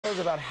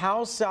details about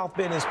how South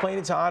Bend is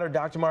planning to honor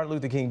Dr. Martin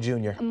Luther King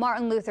Jr.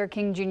 Martin Luther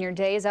King Jr.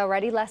 Day is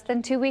already less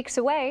than 2 weeks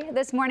away.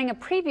 This morning, a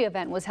preview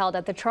event was held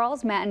at the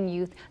Charles Martin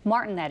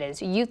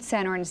Youth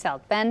Center in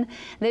South Bend.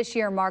 This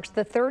year marks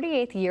the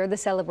 38th year the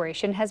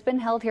celebration has been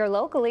held here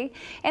locally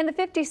and the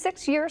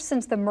 56th year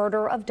since the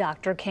murder of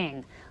Dr.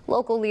 King.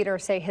 Local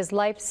leaders say his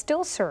life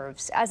still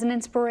serves as an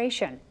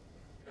inspiration.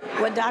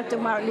 What Dr.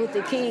 Martin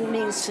Luther King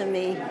means to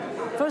me,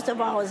 first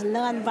of all, is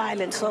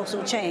nonviolent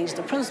social change,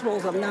 the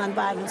principles of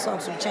nonviolent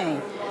social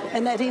change,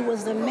 and that he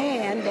was the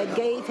man that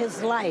gave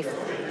his life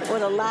for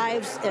the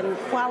lives and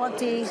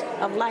qualities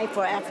of life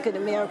for African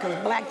Americans,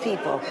 black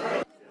people.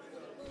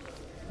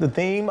 The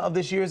theme of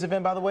this year's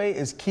event, by the way,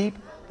 is Keep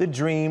the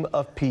Dream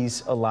of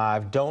Peace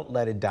Alive. Don't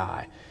let it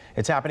die.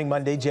 It's happening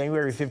Monday,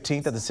 January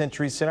 15th at the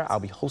Century Center. I'll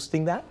be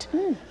hosting that,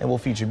 and we'll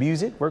feature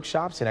music,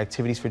 workshops, and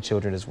activities for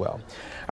children as well.